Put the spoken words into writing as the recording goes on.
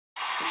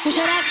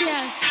Muchas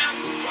gracias.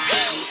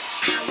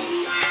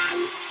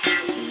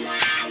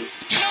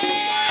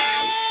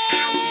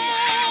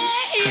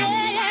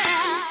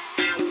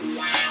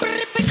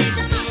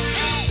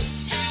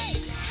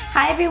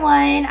 Hi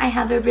everyone, I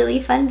have a really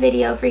fun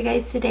video for you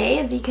guys today.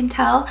 As you can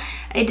tell,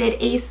 I did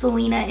a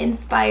Selena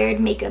inspired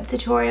makeup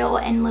tutorial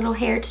and little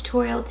hair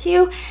tutorial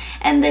too,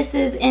 and this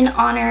is in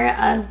honor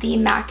of the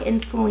MAC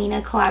and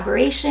Selena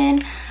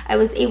collaboration. I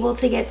was able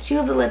to get 2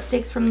 of the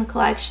lipsticks from the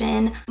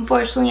collection.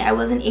 Unfortunately, I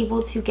wasn't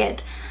able to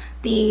get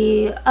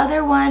the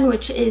other one,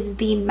 which is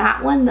the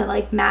matte one, the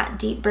like matte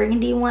deep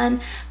burgundy one,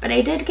 but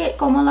I did get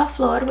Como la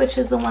Flor, which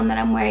is the one that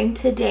I'm wearing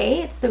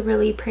today. It's the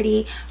really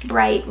pretty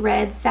bright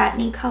red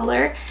satiny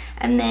color.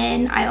 And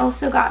then I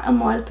also got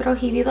Amor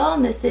Prohibido,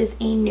 and this is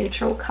a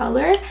neutral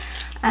color.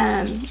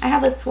 I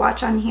have a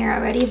swatch on here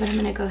already, but I'm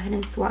gonna go ahead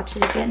and swatch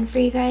it again for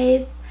you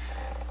guys.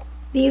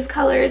 These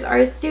colors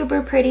are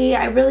super pretty.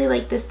 I really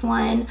like this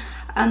one.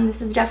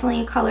 This is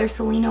definitely a color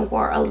Selena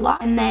wore a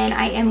lot. And then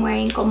I am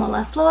wearing Como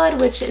la Flor,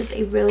 which is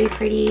a really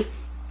pretty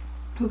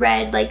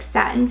red like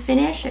satin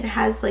finish. It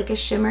has like a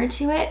shimmer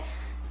to it.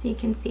 So you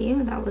can see,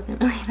 that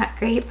wasn't really that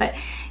great, but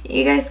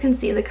you guys can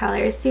see the color.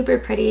 It's super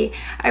pretty.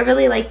 I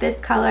really like this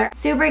color.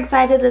 Super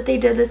excited that they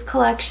did this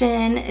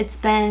collection. It's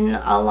been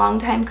a long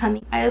time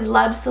coming. I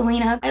love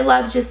Selena. I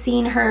love just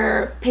seeing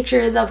her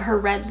pictures of her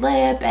red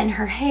lip and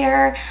her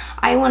hair.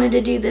 I wanted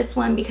to do this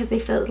one because I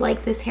feel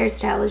like this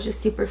hairstyle was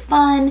just super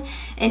fun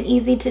and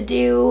easy to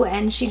do,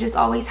 and she just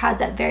always had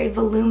that very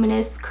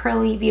voluminous,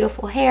 curly,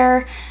 beautiful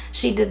hair.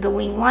 She did the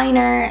wing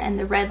liner and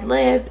the red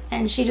lip,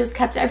 and she just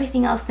kept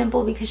everything else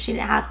simple because she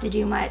didn't have to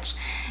do much,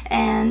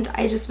 and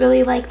I just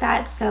really like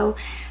that. So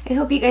I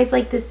hope you guys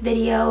like this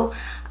video.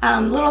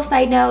 Little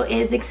side note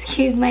is,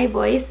 excuse my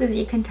voice. As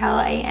you can tell,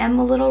 I am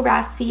a little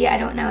raspy. I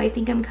don't know, I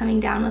think I'm coming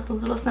down with a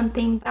little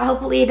something, but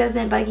hopefully it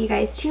doesn't bug you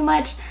guys too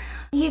much.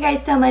 Thank you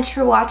guys so much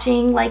for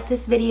watching. Like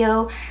this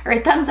video, or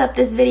thumbs up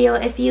this video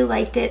if you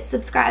liked it.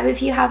 Subscribe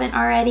if you haven't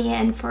already,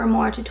 and for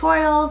more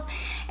tutorials,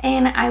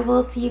 and I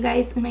will see you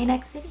guys in my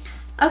next video.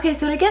 Okay,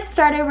 so to get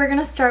started, we're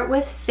gonna start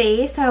with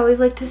face. I always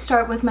like to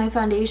start with my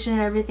foundation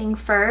and everything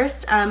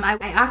first. I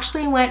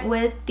actually went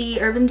with the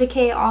Urban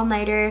Decay All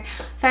Nighter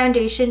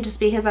foundation just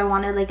because I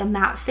wanted like a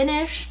matte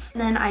finish.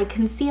 And then I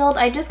concealed.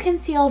 I just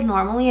concealed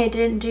normally. I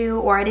didn't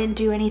do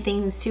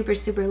anything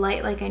super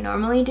light like I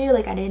normally do.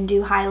 Like I didn't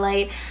do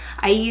highlight.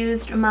 I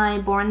used my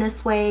Born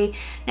This Way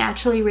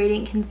Naturally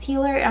Radiant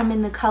Concealer. I'm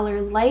in the color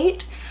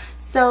Light.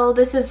 So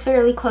this is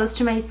fairly close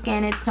to my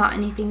skin. It's not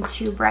anything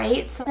too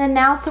bright. So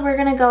we're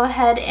gonna go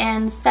ahead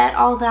and set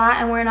all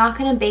that, and we're not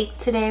gonna bake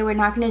today. We're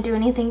not gonna do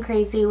anything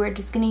crazy. We're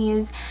just gonna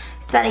use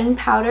setting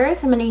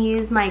powders. I'm gonna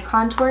use my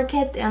contour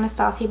kit, the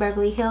Anastasia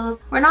Beverly Hills.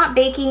 We're not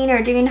baking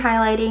or doing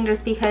highlighting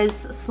just because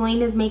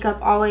Selena's makeup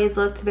always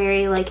looked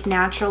very like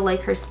natural,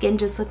 like her skin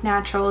just looked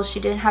natural. She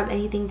didn't have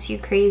anything too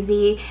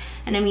crazy,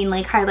 and I mean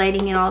like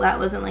highlighting and all that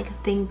wasn't like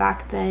a thing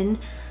back then.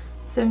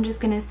 So I'm just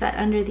gonna set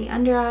under the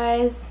under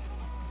eyes.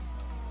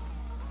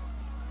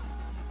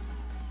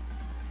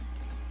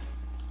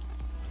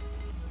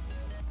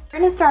 We're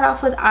going to start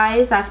off with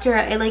eyes. After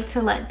I like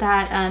to let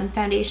that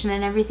foundation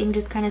and everything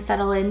just kind of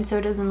settle in so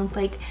it doesn't look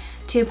like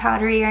too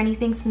powdery or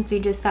anything, since we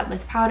just set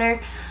with powder.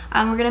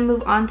 We're going to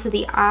move on to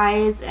the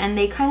eyes, and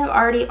they kind of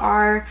already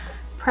are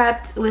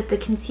prepped with the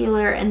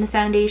concealer and the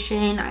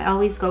foundation. I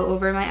always go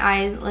over my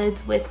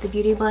eyelids with the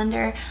Beauty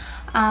Blender.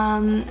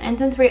 And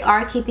since we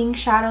are keeping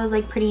shadows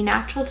like pretty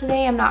natural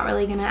today, I'm not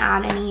really going to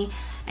add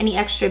any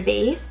extra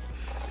base.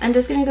 I'm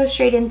just gonna go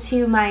straight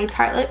into my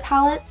Tartelette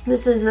palette.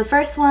 This is the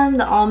first one,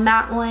 the all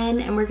matte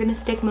one, and we're gonna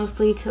stick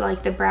mostly to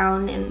like the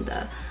brown and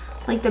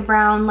the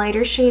brown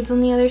lighter shades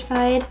on the other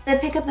side. I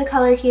pick up the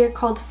color here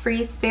called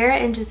Free Spirit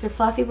and just a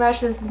fluffy brush.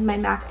 This is my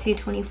MAC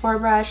 224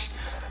 brush.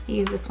 I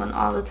use this one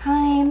all the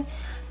time.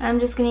 I'm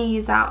just gonna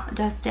use that,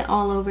 dust it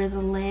all over the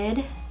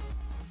lid.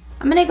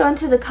 I'm gonna go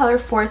into the color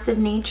Force of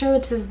Nature,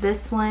 which is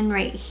this one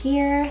right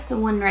here, the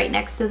one right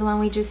next to the one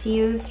we just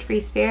used, Free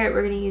Spirit.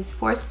 We're gonna use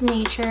Force of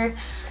Nature.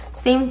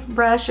 Same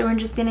brush, and we're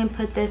just going to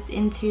put this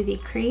into the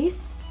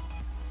crease.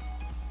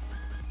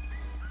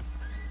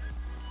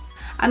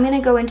 I'm going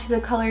to go into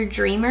the color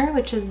Dreamer,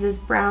 which is this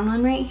brown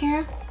one right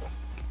here.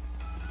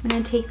 I'm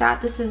going to take that.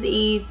 This is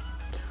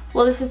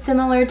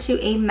similar to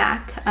a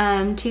MAC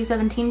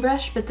 217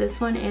 brush, but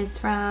this one is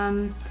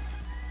from,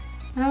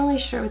 I'm not really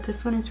sure what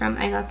this one is from.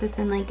 I got this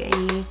in like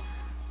a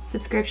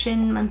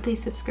monthly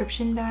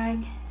subscription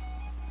bag.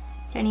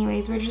 But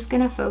anyways, we're just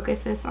going to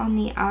focus this on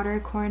the outer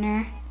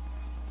corner.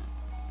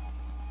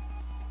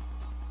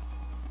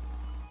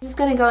 Just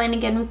gonna go in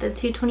again with the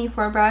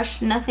 224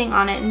 brush, nothing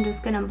on it. I'm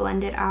just gonna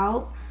blend it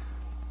out.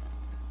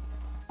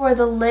 For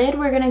the lid,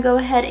 we're gonna go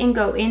ahead and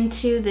go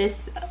into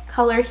this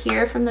color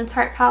here from the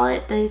Tarte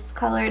palette. This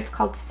color, it's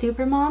called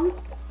Super Mom,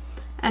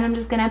 and I'm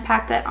just gonna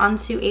pack that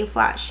onto a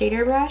flat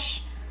shader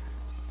brush,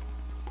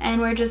 and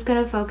we're just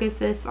gonna focus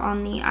this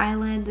on the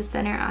eyelid, the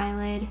center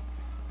eyelid.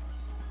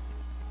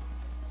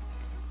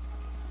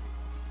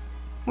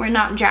 we're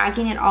not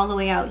dragging it all the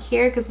way out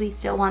here because we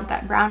still want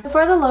that brown.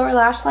 For the lower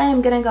lash line,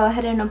 I'm going to go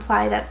ahead and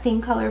apply that same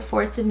color,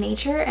 Force of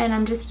Nature, and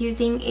I'm just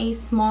using a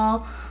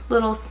small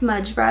little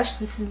smudge brush.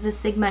 This is the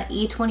Sigma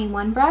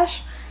E21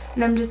 brush,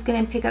 and I'm just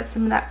going to pick up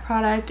some of that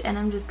product and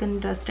I'm just going to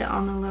dust it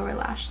on the lower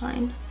lash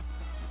line.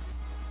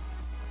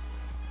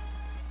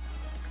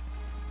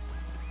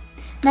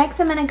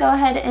 Next, I'm going to go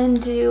ahead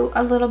and do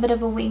a little bit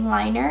of a wing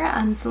liner.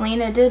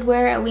 Selena did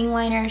wear a wing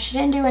liner. She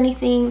didn't do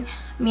anything,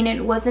 I mean,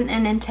 it wasn't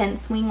an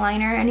intense wing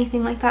liner or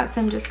anything like that, so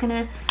I'm just going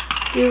to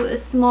do a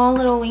small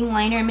little wing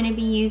liner. I'm going to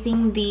be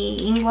using the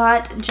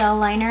Inglot Gel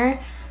liner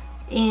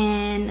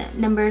in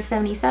number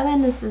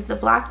 77. This is the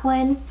black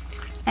one.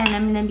 And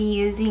I'm going to be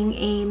using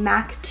a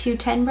MAC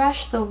 210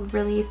 brush, the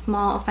really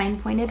small fine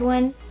pointed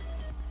one.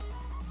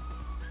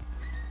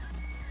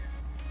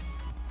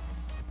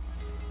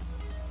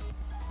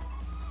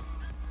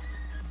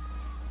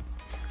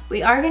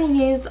 We are going to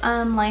use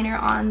liner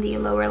on the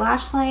lower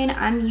lash line.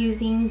 I'm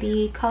using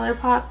the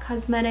ColourPop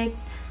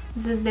Cosmetics.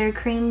 This is their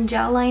cream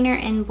gel liner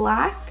in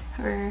black,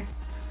 or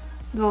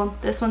well,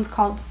 this one's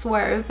called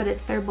Swerve, but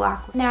it's their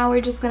black one. Now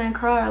we're just going to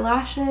curl our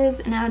lashes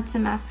and add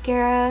some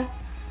mascara.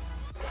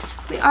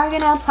 We are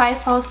going to apply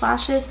false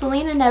lashes.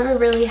 Selena never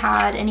really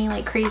had any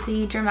like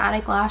crazy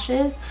dramatic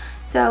lashes,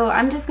 so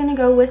I'm just going to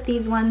go with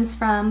these ones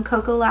from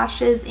Koko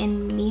Lashes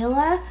in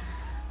Mila.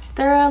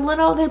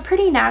 They're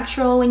pretty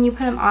natural when you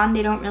put them on.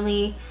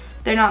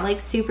 They're not like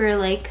super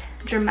like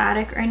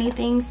dramatic or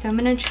anything, so I'm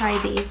gonna try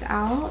these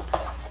out.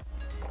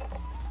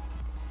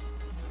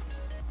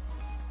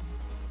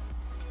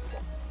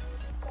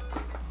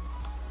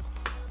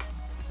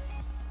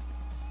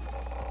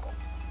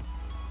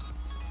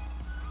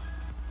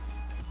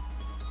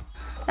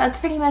 That's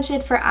pretty much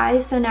it for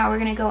eyes, so now we're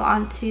gonna go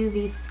on to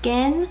the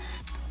skin.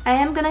 I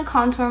am gonna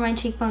contour my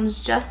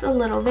cheekbones just a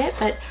little bit,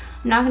 but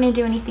I'm not going to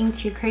do anything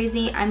too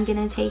crazy. I'm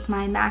going to take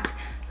my MAC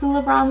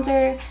Hoola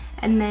bronzer,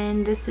 and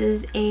then this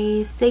is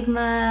a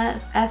Sigma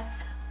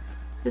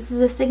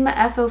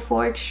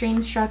F04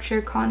 Extreme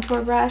Structure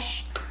contour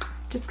brush.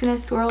 Just going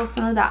to swirl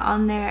some of that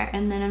on there,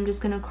 and then I'm just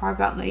going to carve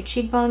out my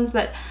cheekbones,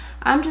 but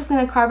I'm just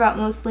going to carve out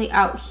mostly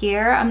out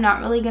here. I'm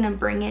not really going to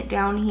bring it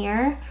down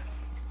here.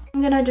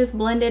 I'm going to just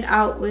blend it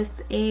out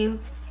with a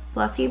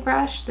fluffy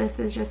brush. This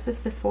is just a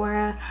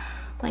Sephora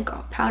like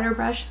powder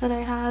brush that I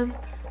have.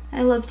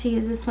 I love to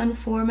use this one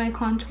for my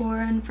contour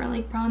and for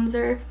like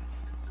bronzer.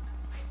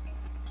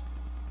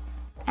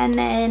 And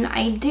then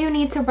I do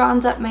need to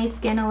bronze up my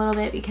skin a little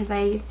bit because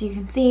as you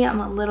can see, I'm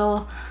a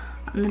little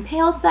on the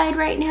pale side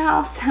right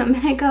now. So I'm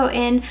going to go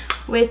in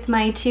with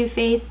my Too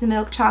Faced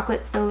Milk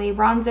Chocolate Soleil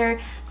bronzer,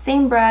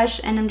 same brush,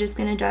 and I'm just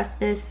going to dust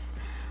this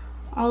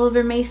all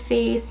over my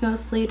face,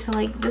 mostly to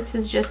like, this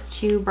is just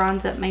to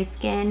bronze up my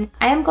skin.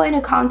 I am going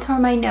to contour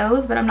my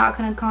nose, but I'm not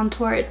going to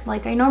contour it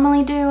like I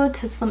normally do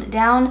to slim it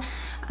down.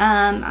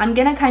 I'm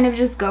gonna kind of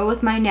just go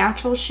with my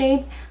natural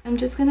shape. I'm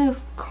just gonna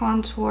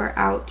contour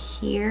out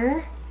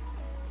here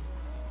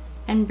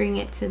and bring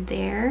it to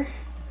there.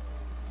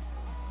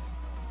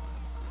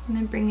 I'm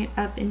gonna bring it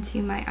up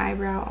into my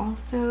eyebrow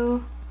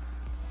also.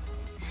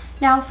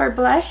 Now for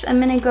blush, I'm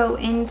gonna go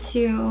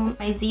into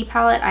my Z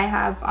palette. I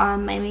have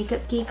my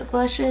Makeup Geek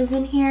blushes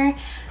in here,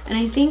 and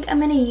I think I'm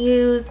gonna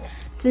use,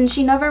 since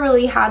she never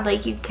really had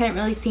like, you couldn't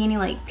really see any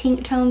like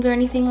pink tones or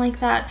anything like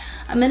that,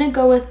 I'm gonna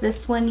go with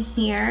this one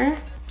here.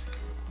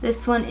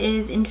 This one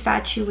is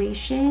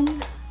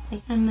Infatuation,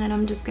 and then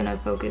I'm just gonna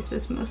focus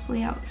this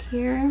mostly out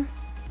here.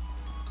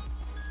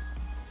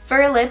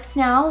 For lips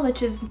now,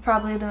 which is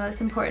probably the most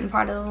important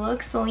part of the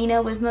look,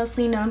 Selena was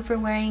mostly known for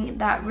wearing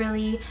that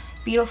really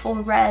beautiful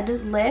red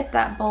lip,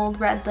 that bold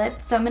red lip.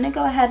 So I'm gonna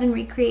go ahead and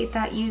recreate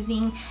that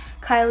using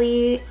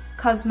Kylie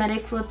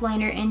Cosmetics lip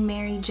liner in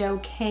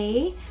MaryJo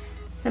K.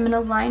 So I'm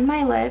gonna line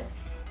my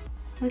lips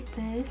with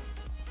this.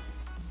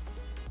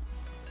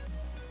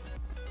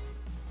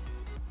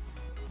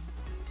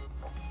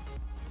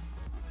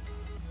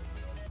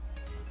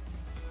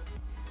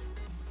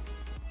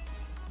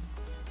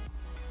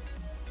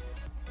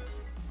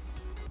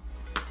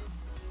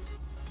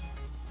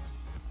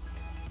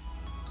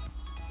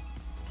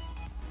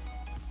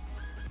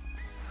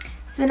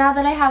 So now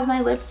that I have my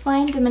lips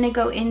lined, I'm going to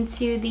go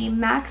into the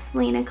MAC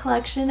Selena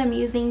collection. I'm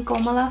using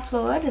Como la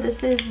Flor.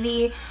 This is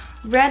the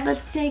red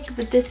lipstick,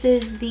 but this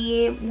is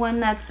the one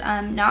that's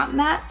not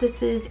matte.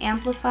 This is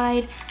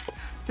amplified.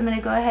 So I'm going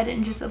to go ahead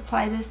and just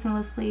apply this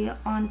mostly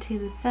onto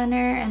the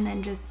center and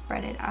then just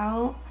spread it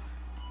out.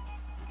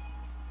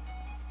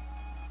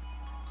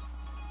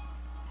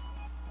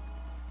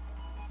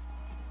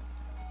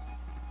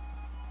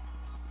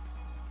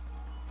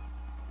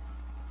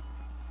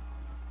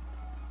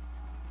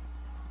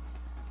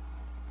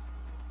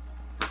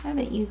 I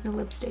haven't used a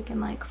lipstick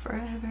in like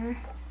forever.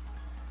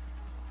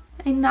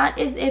 And that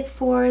is it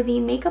for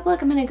the makeup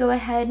look. I'm going to go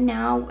ahead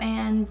now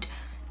and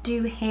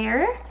do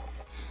hair.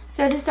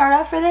 So to start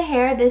off for the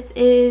hair,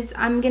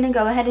 I'm going to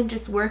go ahead and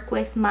just work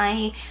with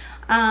my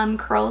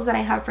curls that I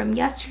have from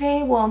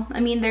yesterday. Well,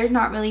 I mean, there's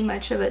not really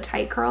much of a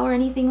tight curl or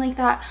anything like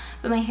that,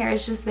 but my hair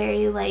is just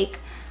very like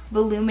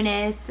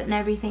voluminous and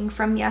everything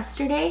from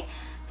yesterday.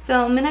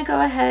 So I'm gonna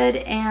go ahead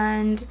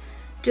and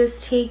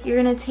just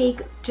you're gonna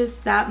take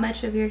just that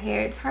much of your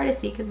hair. It's hard to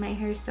see because my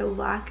hair is so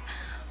black,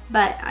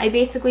 but I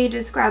basically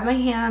just grab my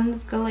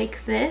hands, go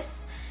like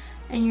this,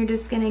 and you're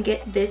just gonna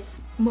get this,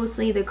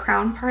 mostly the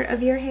crown part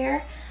of your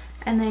hair,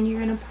 and then you're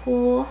gonna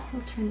pull,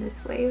 I'll turn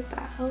this way if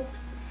that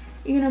helps.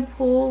 You're gonna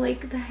pull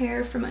like the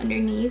hair from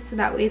underneath so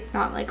that way it's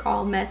not like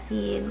all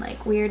messy and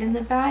like weird in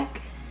the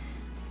back.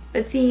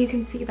 But see, you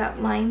can see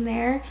that line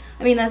there.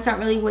 I mean, that's not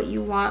really what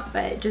you want,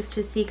 but just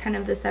to see kind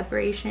of the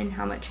separation,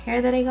 how much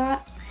hair that I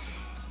got.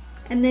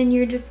 And then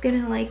you're just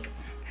gonna like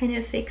kind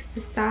of fix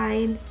the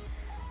sides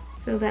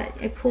so that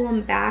I pull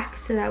them back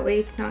so that way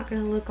it's not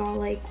gonna look all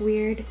like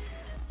weird.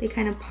 They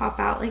kind of pop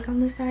out like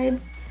on the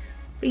sides.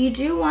 But you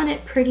do want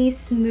it pretty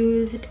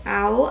smoothed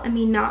out. I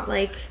mean, not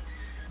like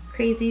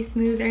crazy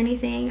smooth or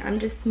anything. I'm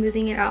just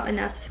smoothing it out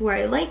enough to where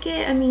I like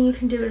it. I mean, you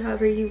can do it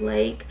however you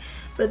like.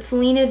 But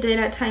Selena did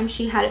at times,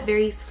 she had it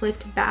very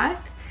slicked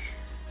back.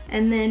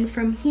 And then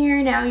from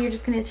here, now you're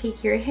just gonna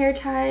take your hair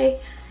tie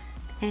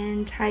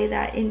and tie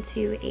that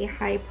into a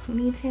high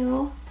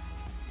ponytail.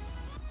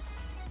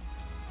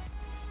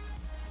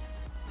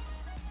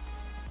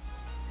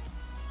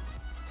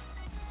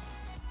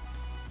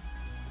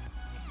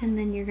 And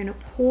then you're gonna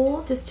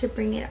pull just to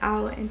bring it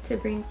out and to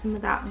bring some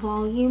of that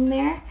volume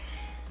there.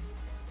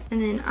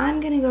 And then I'm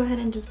gonna go ahead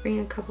and just bring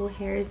a couple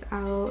hairs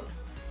out.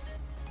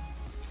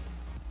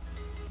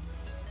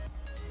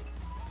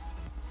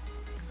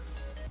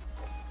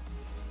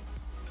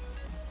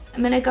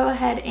 I'm gonna go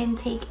ahead and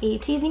take a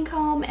teasing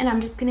comb and I'm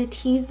just gonna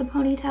tease the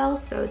ponytail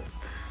so it's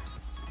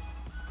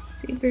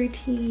super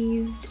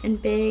teased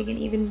and big and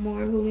even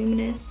more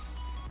voluminous.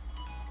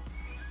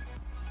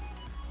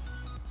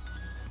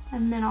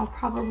 And then I'll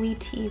probably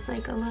tease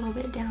like a little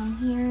bit down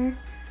here.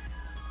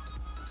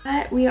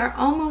 But we are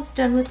almost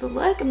done with the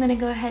look. I'm gonna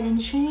go ahead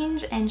and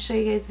change and show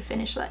you guys the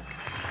finished look.